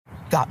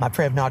Got my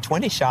Prevnar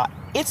 20 shot.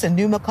 It's a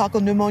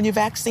pneumococcal pneumonia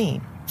vaccine.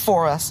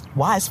 For us,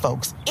 wise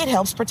folks, it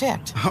helps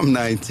protect. I'm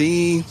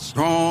 19,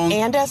 strong.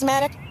 And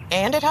asthmatic,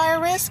 and at higher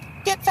risk.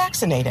 Get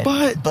vaccinated.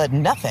 But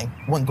nothing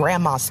when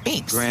grandma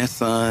speaks.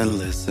 Grandson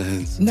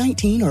listens.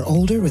 19 or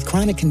older with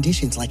chronic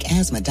conditions like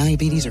asthma,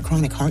 diabetes, or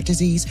chronic heart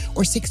disease,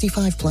 or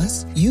 65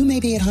 plus, you may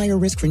be at higher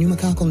risk for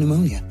pneumococcal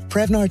pneumonia.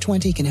 Prevnar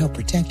 20 can help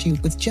protect you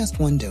with just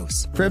one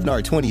dose.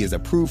 Prevnar 20 is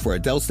approved for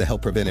adults to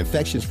help prevent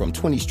infections from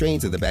 20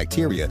 strains of the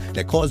bacteria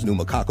that cause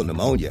pneumococcal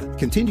pneumonia.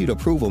 Continued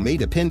approval may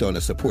depend on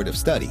a supportive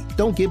study.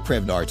 Don't get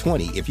Prevnar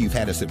 20 if you've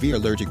had a severe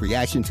allergic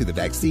reaction to the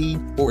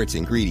vaccine or its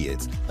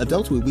ingredients.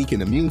 Adults with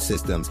weakened immune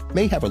systems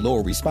may have a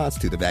lower response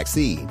to the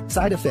vaccine.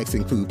 Side effects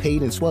include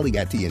pain and swelling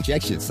at the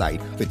injection site,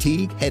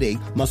 fatigue, headache,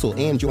 muscle,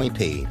 and joint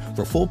pain.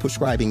 For full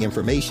prescribing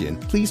information,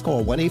 please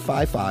call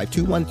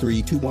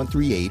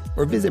 1-855-213-2138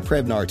 or visit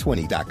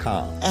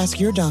Prevnar20.com. Ask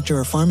your doctor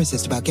or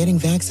pharmacist about getting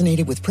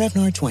vaccinated with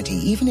Prevnar 20,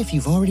 even if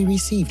you've already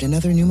received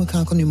another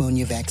pneumococcal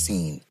pneumonia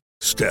vaccine.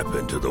 Step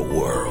into the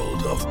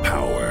world of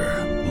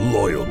power,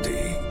 loyalty,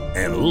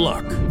 and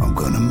luck. I'm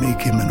gonna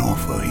make him an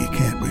offer he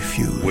can't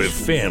refuse. With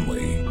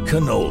family,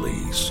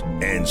 cannolis,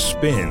 and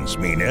spins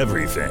mean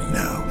everything.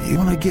 Now, you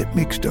wanna get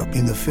mixed up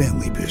in the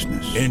family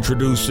business.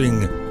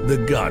 Introducing The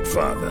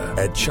Godfather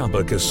at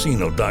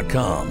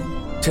ChumbaCasino.com.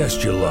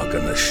 Test your luck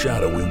in the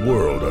shadowy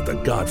world of The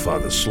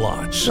Godfather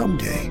slot.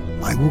 Someday,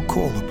 I will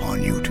call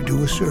upon you to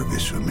do a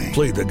service for me.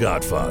 Play The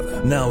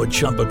Godfather, now at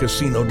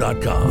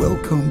ChumbaCasino.com.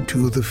 Welcome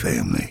to the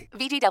family.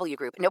 VGW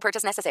Group. No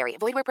purchase necessary.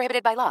 Void where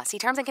prohibited by law. See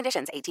terms and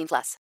conditions. 18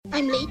 plus.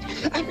 I'm late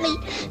for a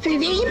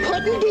very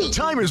important date.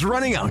 Time is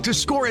running out to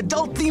score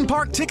adult theme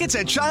park tickets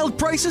at child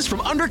prices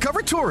from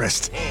Undercover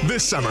Tourist.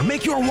 This summer,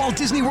 make your Walt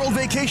Disney World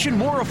vacation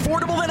more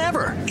affordable than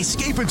ever.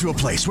 Escape into a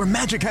place where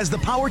magic has the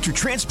power to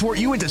transport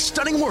you into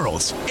stunning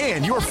worlds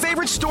and your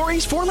favorite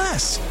stories for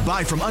less.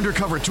 Buy from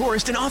Undercover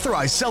Tourist, an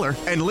authorized seller,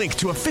 and link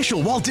to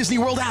official Walt Disney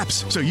World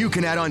apps so you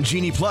can add on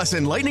Genie Plus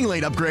and Lightning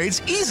Lane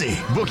upgrades easy.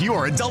 Book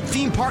your adult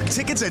theme park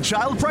tickets at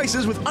child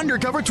prices with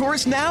Undercover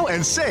Tourist now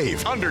and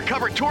save.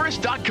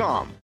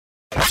 UndercoverTourist.com.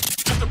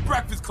 The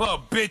Breakfast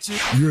Club,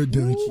 bitches. You're a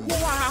donkey.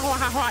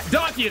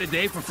 Donkey of the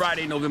day for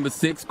Friday, November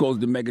 6th goes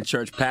to mega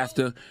church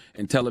pastor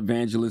and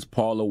televangelist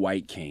Paula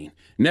White Kane.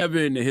 Never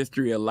in the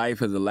history of life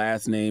has a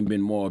last name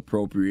been more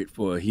appropriate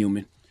for a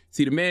human.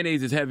 See, the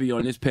mayonnaise is heavy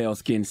on this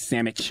pale-skinned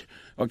sandwich.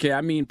 Okay,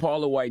 I mean,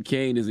 Paula White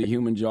Kane is a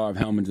human jar of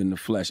Hellmann's in the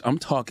flesh. I'm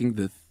talking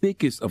the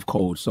thickest of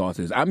cold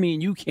sauces. I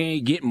mean, you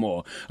can't get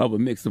more of a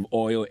mix of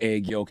oil,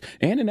 egg yolk,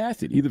 and an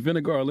acid, either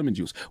vinegar or lemon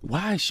juice.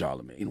 Why,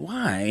 Charlamagne?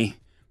 Why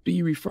do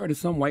you refer to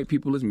some white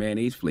people as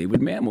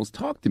mayonnaise-flavored mammals?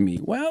 Talk to me.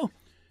 Well,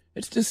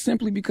 it's just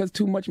simply because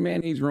too much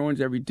mayonnaise ruins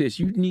every dish.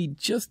 You need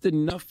just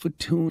enough for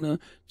tuna,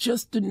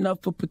 just enough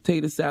for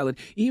potato salad.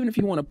 Even if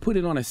you want to put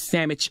it on a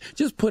sandwich,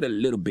 just put a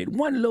little bit,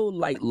 one little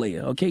light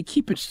layer, okay?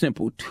 Keep it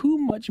simple. Too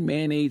much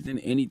mayonnaise in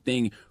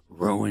anything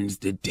ruins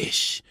the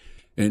dish.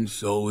 And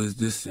so is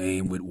the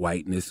same with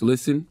whiteness.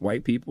 Listen,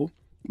 white people,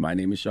 my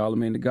name is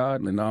Charlamagne the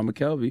God, Lennar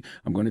McKelvey.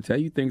 I'm going to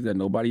tell you things that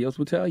nobody else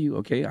will tell you,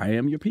 okay? I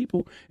am your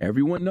people.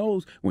 Everyone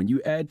knows when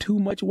you add too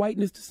much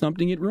whiteness to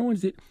something, it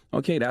ruins it.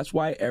 Okay, that's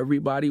why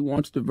everybody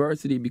wants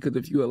diversity, because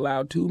if you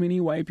allow too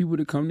many white people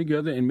to come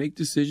together and make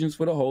decisions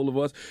for the whole of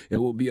us, there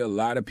will be a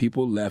lot of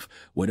people left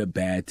with a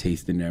bad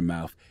taste in their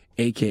mouth,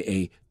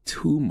 a.k.a.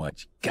 too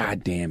much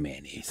goddamn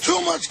mayonnaise.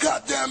 Too much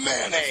goddamn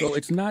mayonnaise. So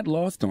it's not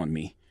lost on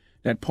me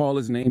that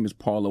Paula's name is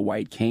Paula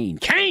White Kane.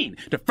 Cain,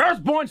 the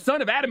firstborn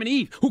son of Adam and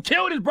Eve, who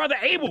killed his brother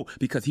Abel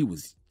because he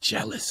was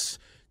jealous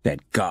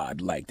that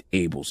God liked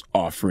Abel's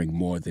offering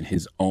more than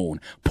his own.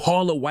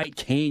 Paula White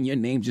Kane, your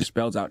name just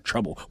spells out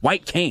trouble.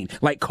 White Kane,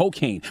 like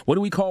cocaine. What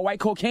do we call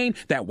white cocaine?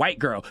 That white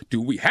girl. Do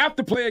we have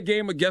to play a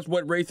game of guess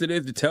what race it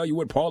is to tell you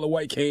what Paula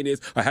White Kane is,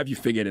 or have you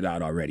figured it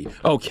out already?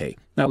 Okay,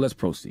 now let's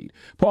proceed.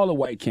 Paula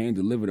White Kane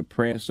delivered a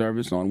prayer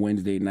service on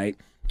Wednesday night,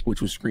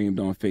 which was streamed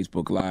on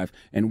Facebook Live.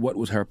 And what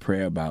was her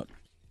prayer about?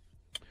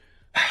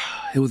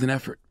 It was an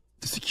effort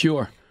to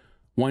secure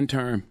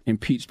one-term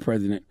impeached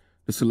president,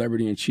 the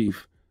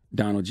celebrity-in-chief,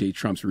 Donald J.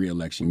 Trump's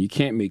reelection. You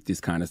can't make this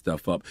kind of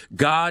stuff up.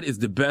 God is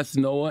the best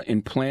knower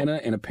and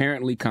planner and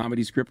apparently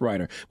comedy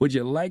scriptwriter. Would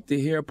you like to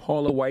hear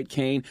Paula White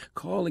Kane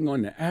calling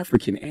on the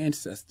African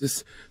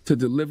ancestors to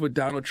deliver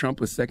Donald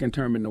Trump a second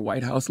term in the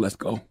White House? Let's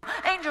go.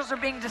 Angels are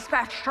being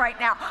dispatched right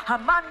now.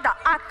 Hamanda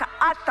aka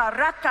ata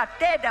raka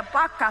teda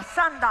baka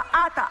sanda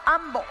ata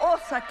ambo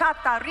osa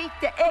kata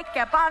rite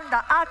eke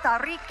banda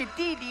ata rike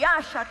didi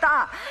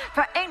ashata.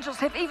 For angels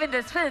have even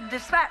been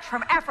dispatched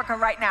from Africa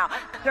right now.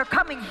 They're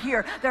coming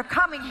here. They're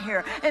coming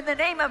here in the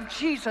name of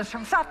Jesus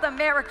from South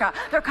America.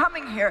 They're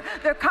coming here.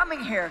 They're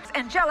coming here.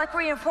 Angelic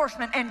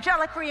reinforcement,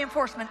 angelic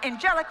reinforcement,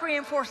 angelic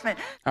reinforcement.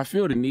 I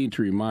feel the need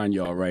to remind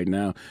y'all right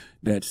now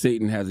that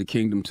Satan has a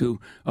kingdom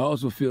too. I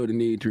also feel the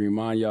need to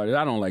remind y'all that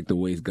I don't like like to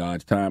waste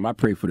God's time. I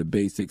pray for the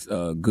basics,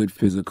 good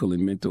physical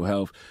and mental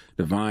health,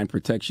 divine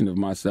protection of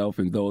myself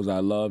and those I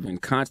love,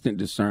 and constant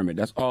discernment.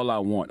 That's all I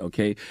want,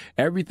 okay?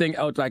 Everything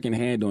else I can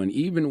handle, and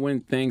even when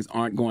things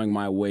aren't going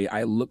my way,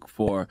 I look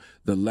for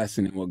the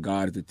lesson in what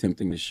God is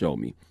attempting to show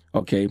me,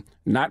 okay?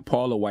 Not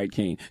Paula White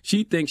Cain.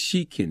 She thinks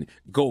she can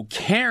go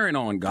Karen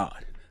on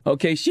God.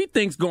 Okay, she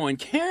thinks going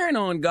Karen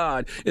on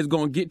God is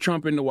going to get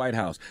Trump in the White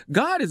House.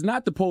 God is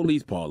not the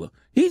police, Paula.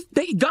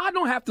 God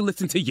don't have to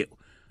listen to you.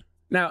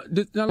 Now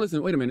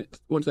listen, wait a minute.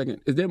 1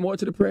 second. Is there more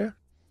to the prayer?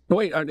 No,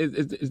 wait,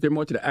 is there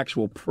more to the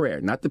actual prayer?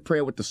 Not the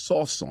prayer with the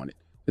sauce on it.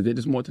 Is there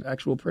just more to the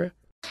actual prayer?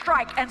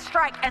 Strike and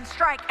strike and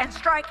strike and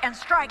strike and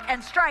strike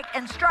and strike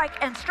and strike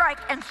and strike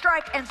and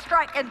strike and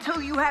strike until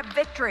you have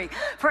victory.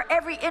 For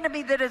every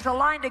enemy that is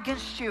aligned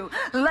against you,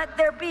 let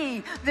there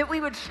be that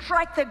we would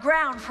strike the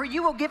ground, for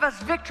you will give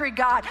us victory,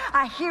 God.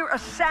 I hear a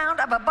sound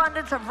of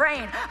abundance of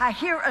rain. I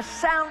hear a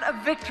sound of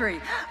victory.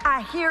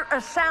 I hear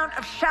a sound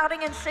of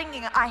shouting and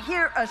singing. I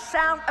hear a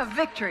sound of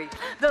victory.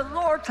 The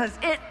Lord says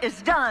it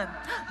is done.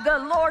 The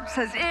Lord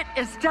says it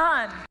is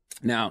done.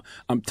 Now,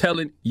 I'm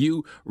telling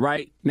you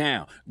right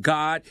now,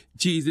 God,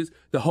 Jesus,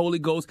 the Holy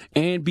Ghost,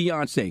 and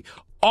Beyonce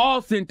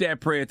all sent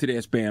that prayer to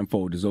their spam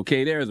folders,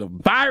 okay? There is a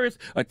virus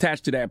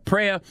attached to that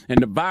prayer, and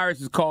the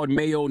virus is called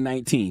Mayo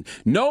 19.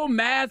 No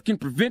mask can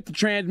prevent the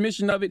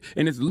transmission of it,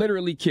 and it's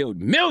literally killed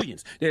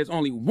millions. There's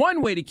only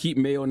one way to keep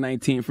Mayo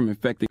 19 from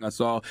infecting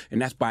us all,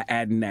 and that's by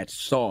adding that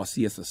sauce.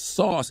 See, it's a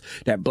sauce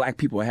that black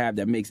people have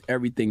that makes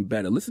everything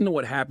better. Listen to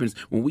what happens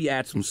when we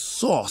add some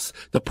sauce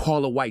to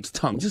Paula White's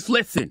tongue. Just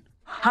listen.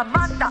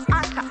 Hamanda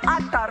ata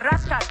ata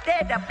raka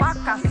de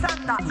baka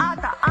sanda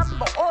ata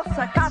ambo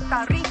osa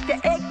kata rite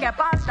eke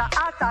banda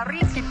ata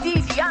rite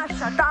didi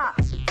ashada.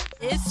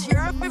 It's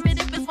your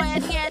primitive is where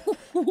yet.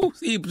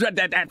 See,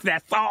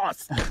 that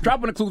sauce.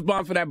 Dropping a clues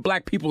bomb for that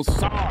black people's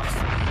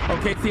sauce.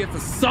 Okay, see, it's a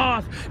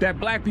sauce that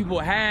black people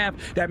have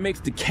that makes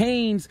the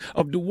Cains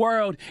of the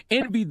world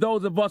envy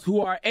those of us who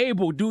are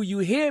able. Do you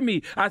hear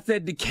me? I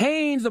said the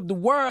Cains of the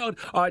world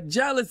are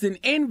jealous and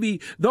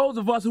envy those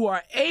of us who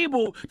are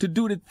able to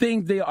do the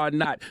things they are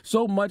not.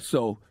 So much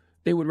so,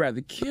 they would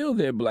rather kill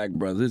their black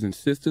brothers and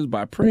sisters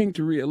by praying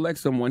to re-elect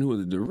someone who is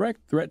a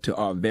direct threat to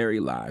our very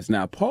lives.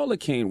 Now, Paula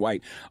Cain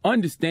White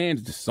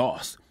understands the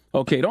sauce.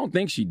 Okay, don't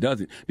think she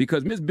doesn't,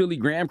 because Miss Billy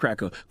Graham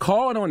Cracker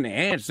called on the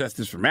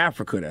ancestors from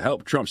Africa to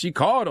help Trump. She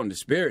called on the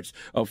spirits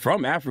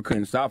from Africa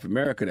and South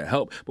America to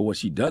help. But what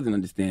she doesn't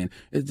understand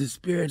is the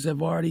spirits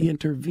have already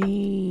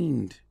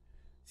intervened.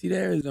 See,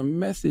 there is a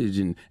message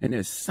and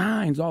there's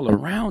signs all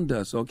around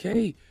us,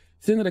 okay?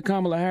 Senator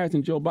Kamala Harris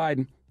and Joe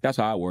Biden, that's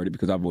how I word it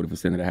because I voted for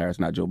Senator Harris,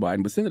 not Joe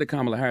Biden. But Senator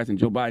Kamala Harris and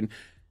Joe Biden,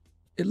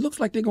 it looks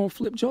like they're going to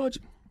flip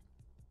Georgia.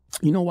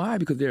 You know why?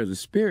 Because there's a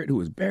spirit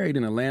who is buried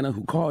in Atlanta,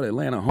 who called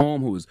Atlanta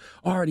home, who is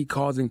already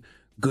causing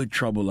good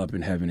trouble up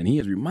in heaven. And he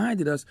has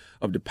reminded us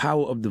of the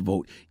power of the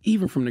vote,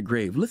 even from the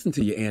grave. Listen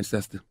to your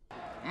ancestor.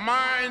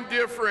 Mine,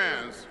 dear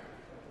friends,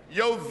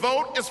 your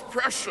vote is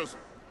precious,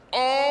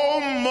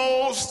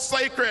 almost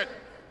sacred.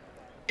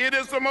 It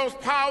is the most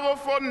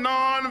powerful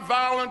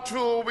nonviolent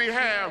tool we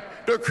have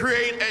to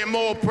create a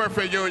more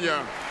perfect union.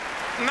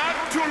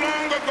 Not too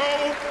long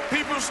ago,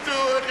 people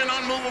stood in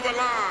unmovable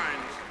lines.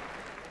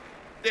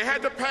 They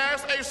had to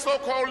pass a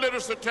so-called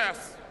literacy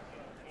test,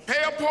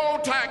 pay a poll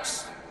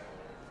tax.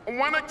 On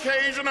one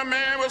occasion, a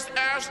man was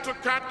asked to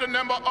count the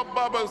number of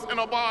bubbles in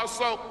a bar of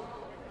soap.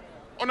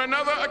 On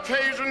another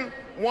occasion,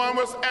 one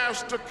was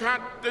asked to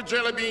count the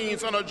jelly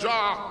beans in a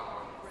jar,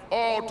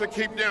 all to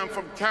keep them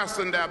from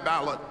casting their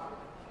ballot.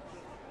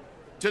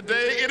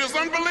 Today, it is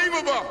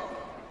unbelievable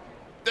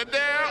that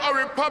there are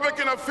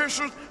Republican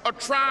officials are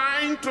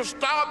trying to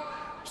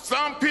stop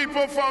some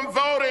people from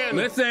voting.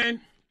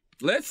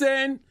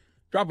 Listen.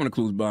 Dropping the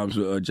clues bombs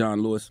with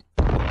John Lewis.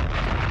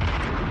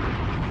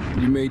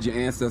 You made your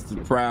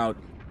ancestors proud.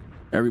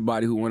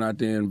 Everybody who went out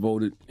there and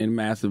voted in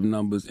massive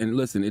numbers. And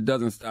listen, it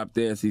doesn't stop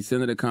there. See,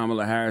 Senator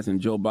Kamala Harris and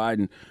Joe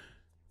Biden,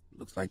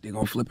 looks like they're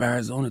going to flip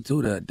Arizona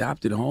too, the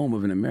adopted home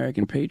of an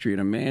American patriot,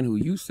 a man who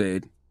you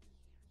said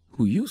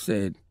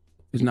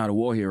is not a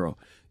war hero.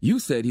 You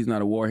said he's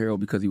not a war hero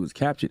because he was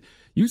captured.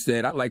 You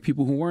said, I like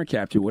people who weren't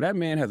captured. Well, that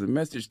man has a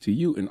message to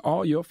you and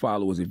all your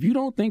followers. If you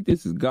don't think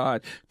this is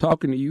God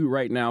talking to you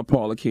right now,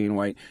 Paula Cain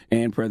White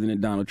and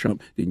President Donald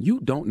Trump, then you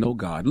don't know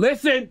God.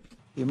 Listen.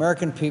 The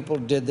American people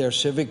did their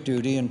civic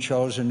duty and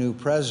chose a new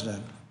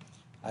president.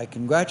 I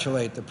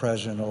congratulate the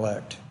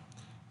president-elect.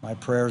 My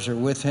prayers are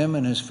with him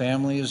and his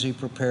family as he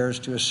prepares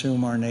to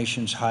assume our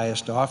nation's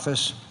highest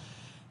office.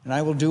 And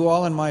I will do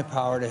all in my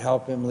power to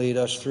help him lead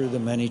us through the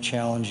many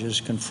challenges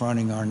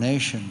confronting our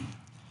nation.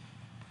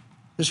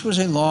 This was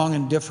a long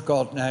and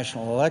difficult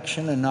national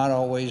election and not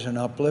always an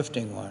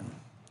uplifting one.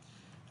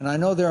 And I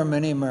know there are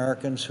many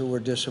Americans who were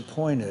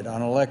disappointed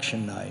on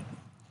election night.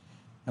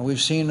 And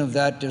we've seen of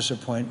that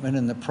disappointment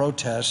in the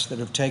protests that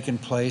have taken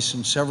place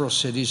in several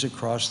cities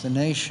across the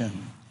nation.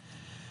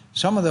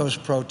 Some of those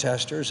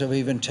protesters have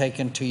even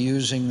taken to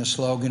using the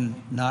slogan,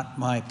 "Not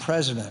my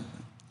president."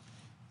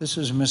 This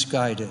is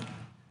misguided.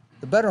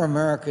 The better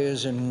America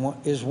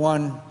is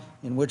one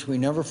in which we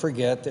never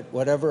forget that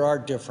whatever our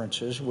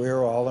differences,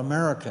 we're all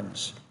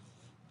Americans.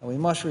 And we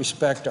must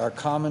respect our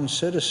common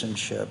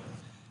citizenship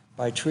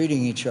by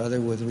treating each other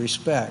with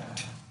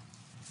respect.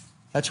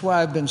 That's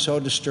why I've been so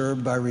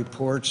disturbed by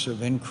reports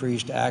of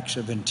increased acts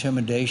of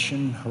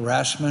intimidation,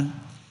 harassment,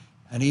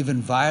 and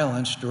even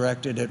violence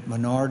directed at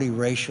minority,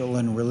 racial,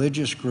 and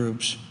religious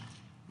groups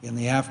in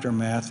the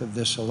aftermath of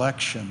this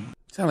election.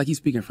 Sound like he's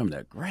speaking from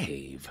the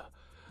grave.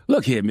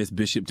 Look here, Miss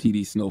Bishop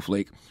T.D.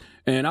 Snowflake,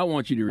 and I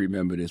want you to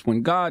remember this.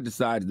 When God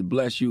decides to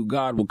bless you,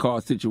 God will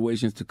cause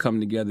situations to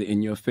come together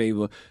in your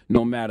favor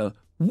no matter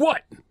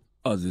what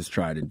others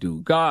try to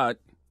do. God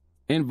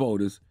and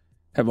voters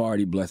have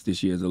already blessed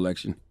this year's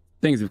election.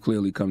 Things have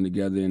clearly come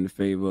together in the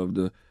favor of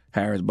the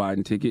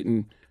Harris-Biden ticket,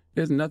 and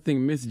there's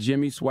nothing Miss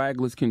Jimmy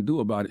Swaggles can do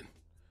about it.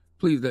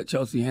 Please let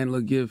Chelsea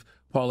Handler give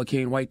Paula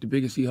Kane White the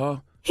biggest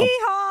hee-haw.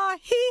 Hee-haw,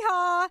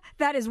 hee-haw.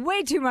 That is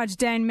way too much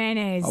Dan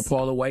mayonnaise.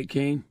 Paula White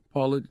Kane,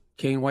 Paula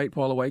Kane White,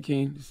 Paula White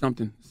Kane,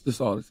 something. It's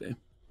just all the same.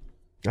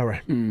 All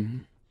right. Mm-hmm.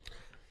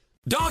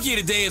 Donkey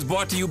Today is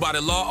brought to you by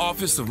the law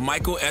office of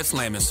Michael S.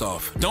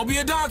 Lamonsoff. Don't be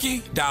a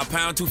donkey. Dial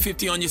pound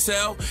 250 on your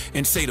cell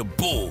and say the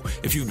bull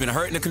if you've been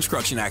hurt in a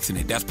construction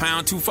accident. That's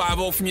pound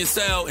 250 from your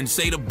cell and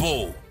say the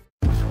bull.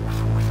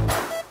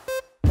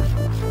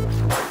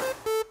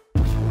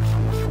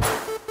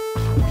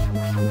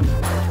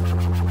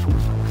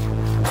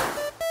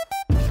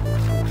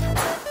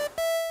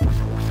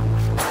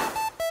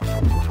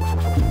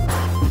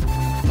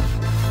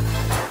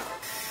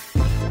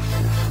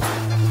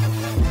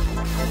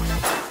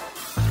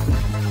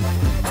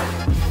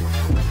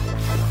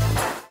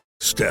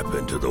 Step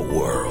into the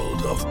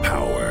world of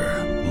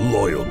power,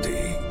 loyalty,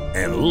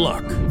 and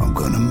luck. I'm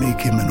gonna make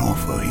him an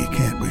offer he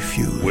can't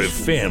refuse. With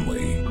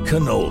family,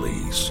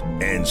 cannolis,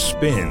 and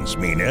spins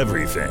mean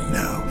everything.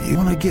 Now, you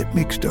wanna get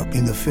mixed up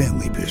in the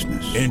family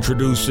business.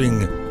 Introducing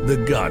The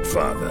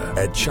Godfather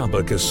at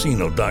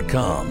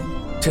ChumbaCasino.com.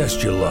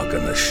 Test your luck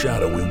in the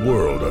shadowy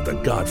world of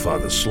The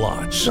Godfather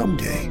slot.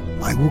 Someday,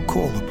 I will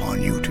call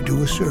upon you to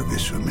do a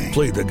service for me.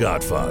 Play The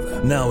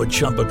Godfather now at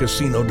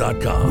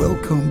ChumbaCasino.com.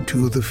 Welcome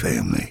to the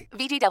family.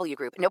 VGW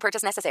Group. No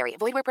purchase necessary.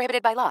 Void where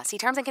prohibited by law. See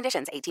terms and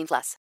conditions.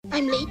 18+.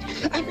 I'm late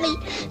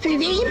for a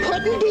very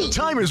important date.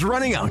 Time is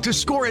running out to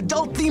score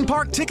adult theme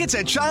park tickets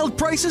at child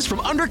prices from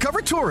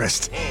Undercover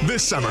Tourist.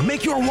 This summer,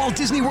 make your Walt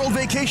Disney World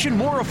vacation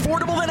more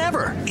affordable than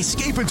ever.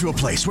 Escape into a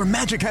place where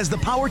magic has the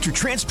power to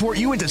transport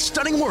you into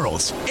stunning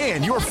worlds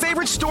and your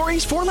favorite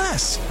stories for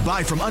less.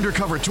 Buy from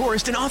Undercover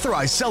Tourist, an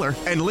authorized seller,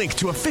 and link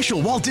to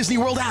official Walt Disney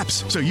World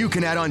apps so you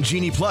can add on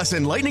Genie Plus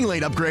and Lightning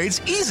Lane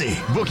upgrades easy.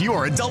 Book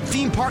your adult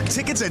theme park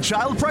tickets at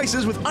child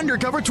prices with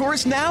Undercover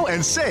Tourist now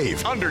and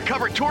save.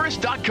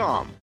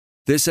 UndercoverTourist.com.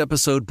 This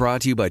episode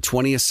brought to you by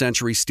 20th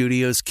Century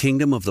Studios'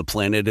 Kingdom of the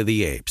Planet of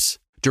the Apes.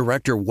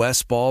 Director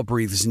Wes Ball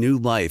breathes new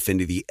life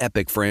into the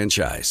epic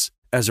franchise.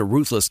 As a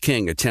ruthless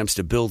king attempts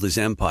to build his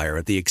empire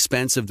at the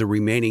expense of the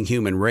remaining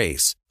human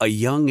race, a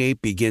young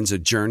ape begins a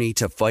journey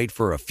to fight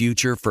for a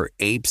future for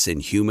apes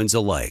and humans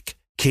alike.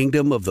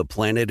 Kingdom of the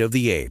Planet of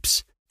the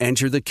Apes.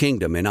 Enter the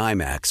kingdom in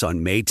IMAX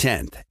on May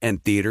 10th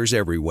and theaters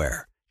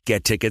everywhere.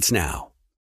 Get tickets now.